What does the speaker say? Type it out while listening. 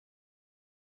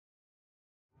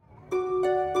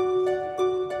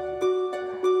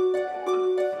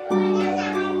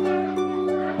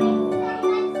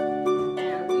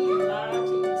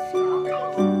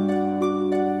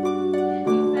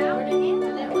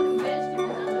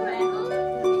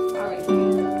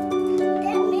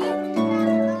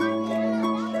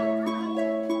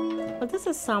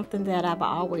something that I've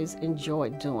always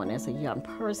enjoyed doing as a young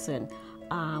person,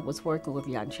 was working with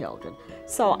young children.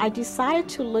 So I decided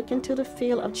to look into the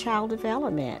field of child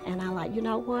development, and I like, you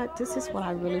know what, this is what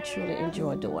I really truly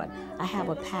enjoy doing. I have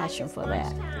a passion for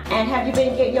that. And have you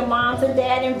been getting your moms and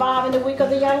dad involved in the Week of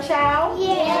the Young Child?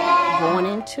 Yeah. Going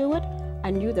into it,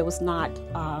 I knew there was not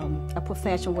a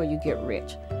profession where you get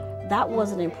rich. That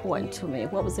wasn't important to me.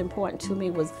 What was important to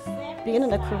me was being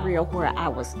in a career where I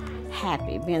was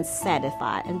happy, being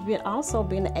satisfied, and also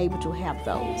being able to have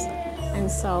those. And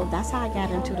so that's how I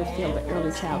got into the field of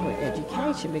early childhood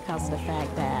education, because of the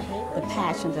fact that the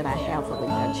passion that I have for the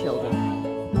young children.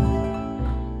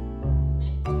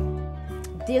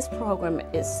 This program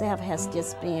itself has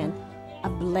just been a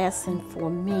blessing for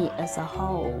me as a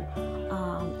whole.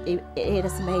 It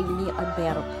has made me a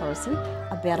better person,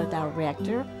 a better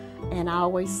director. And I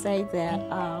always say that,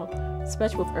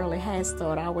 especially with Early Head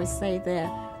Start, I always say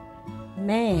that,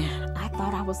 man, I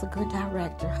thought I was a good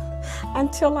director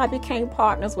until I became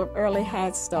partners with Early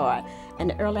Head Start.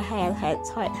 And the Early Head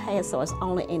Start has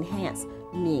only enhanced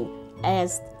me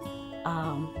as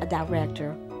a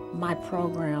director, my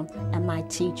program, and my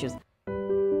teachers.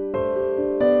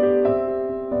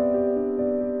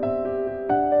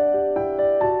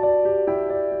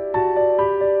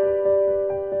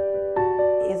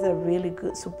 It's a really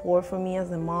good support for me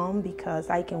as a mom, because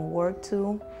I can work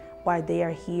too while they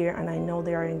are here, and I know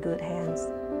they are in good hands.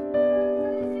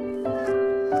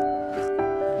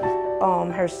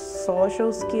 Her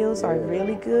social skills are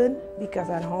really good, because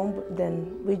at home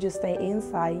then we just stay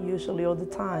inside usually all the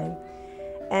time.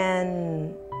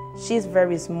 And she's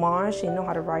very smart. She knows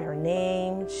how to write her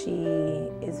name. She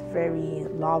is very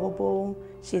lovable.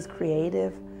 She's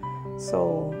creative.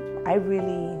 So I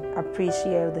really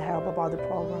appreciate the help about the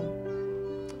program.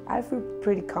 I feel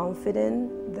pretty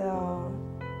confident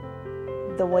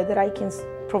the way that I can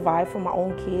provide for my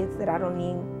own kids, that I don't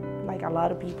need like a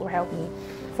lot of people help me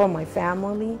for my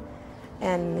family.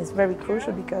 And it's very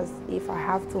crucial, because if I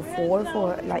have to afford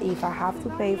if I have to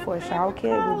pay for a child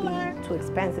care, it will be too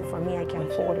expensive for me. I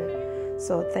can't afford it.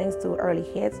 So thanks to Early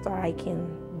Head Start, I can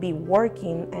be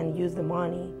working and use the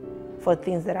money for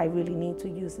things that I really need to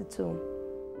use it to.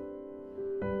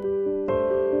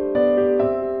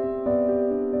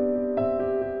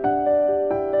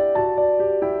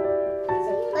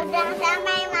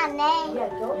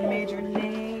 You made your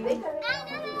name?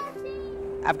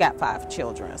 I've got 5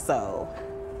 children, so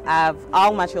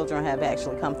all my children have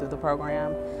actually come through the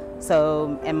program.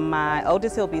 So, and my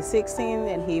oldest, he'll be 16,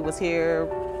 and he was here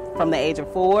from the age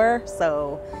of 4.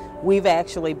 So we've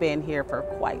actually been here for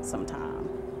quite some time.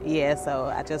 Yeah, so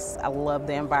I love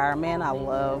the environment. I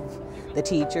love the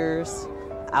teachers.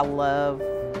 I love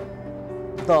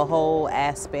the whole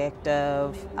aspect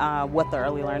of what the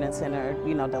Early Learning Center,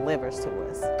 delivers to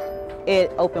us.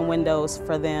 It opened windows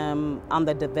for them on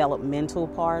the developmental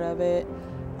part of it,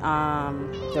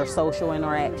 their social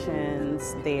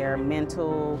interactions, their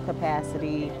mental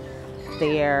capacity,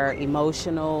 their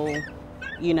emotional,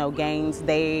 gains.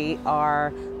 They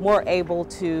are more able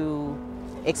to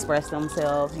express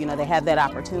themselves. They have that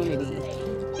opportunity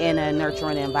in a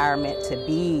nurturing environment to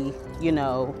be,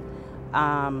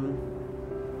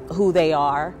 who they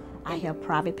are. I have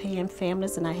private paying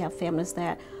families, and I have families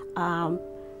that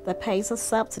pays a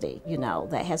subsidy,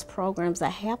 that has programs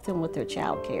that help them with their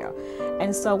child care.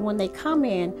 And so when they come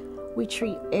in, we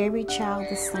treat every child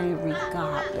the same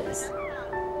regardless.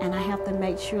 And I have to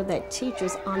make sure that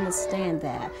teachers understand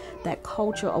that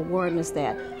cultural awareness,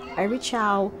 that every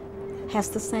child has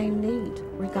the same need,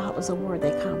 regardless of where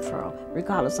they come from,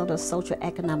 regardless of their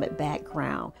socioeconomic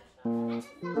background. I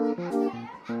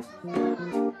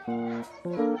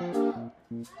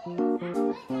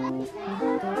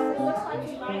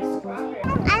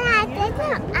like this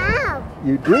out.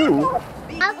 You do?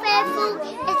 My favorite food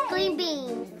is green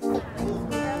beans.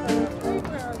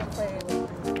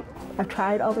 I've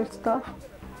tried other stuff,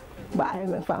 but I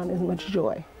haven't found as much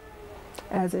joy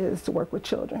as it is to work with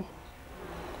children.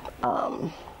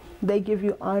 They give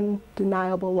you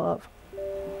undeniable love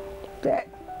that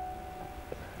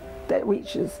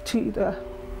reaches to the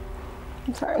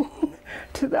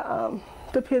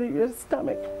the pit of your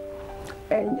stomach.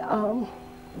 And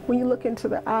when you look into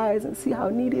their eyes and see how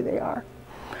needy they are,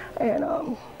 and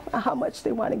how much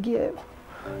they want to give,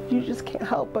 you just can't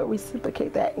help but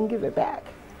reciprocate that and give it back.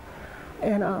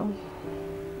 And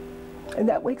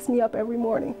that wakes me up every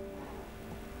morning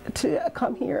to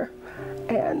come here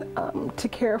and to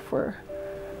care for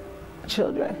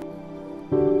children.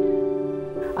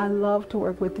 I love to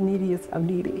work with the neediest of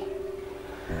needy,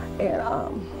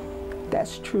 and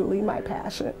that's truly my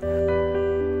passion.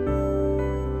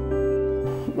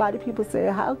 lot of people say,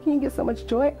 how can you get so much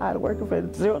joy out of working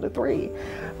for 0 to 3?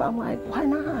 But I'm like, why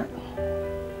not?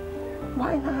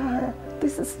 Why not?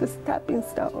 This is the stepping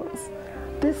stones.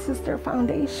 This is their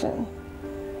foundation.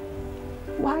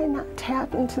 Why not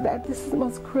tap into that? This is the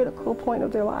most critical point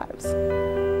of their lives.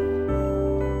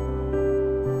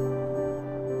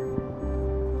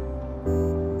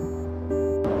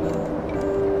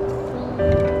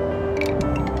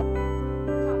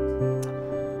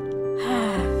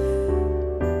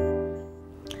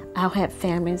 I've had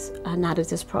families, not at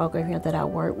this program here, that I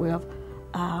work with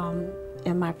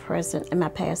in my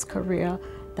past career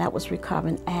that was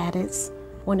recovering addicts.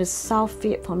 When it saw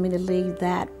fit for me to leave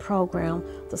that program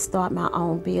to start my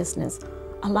own business,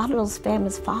 a lot of those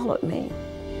families followed me.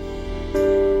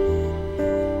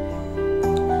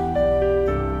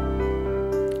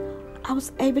 I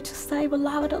was able to save a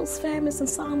lot of those families, and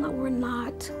some that were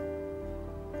not,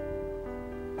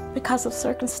 because of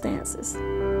circumstances.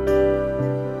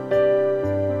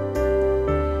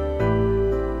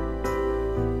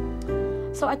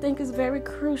 So I think it's very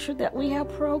crucial that we have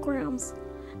programs,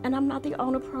 and I'm not the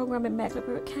only program in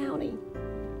Mecklenburg County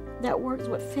that works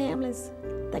with families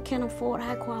that can't afford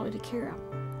high quality care.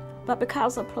 But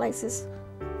because of places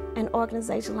and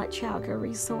organizations like Child Care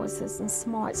Resources and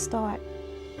Smart Start,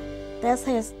 that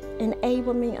has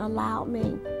enabled me, allowed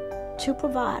me to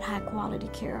provide high quality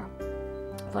care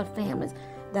for families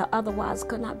that otherwise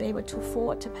could not be able to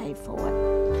afford to pay for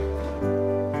it.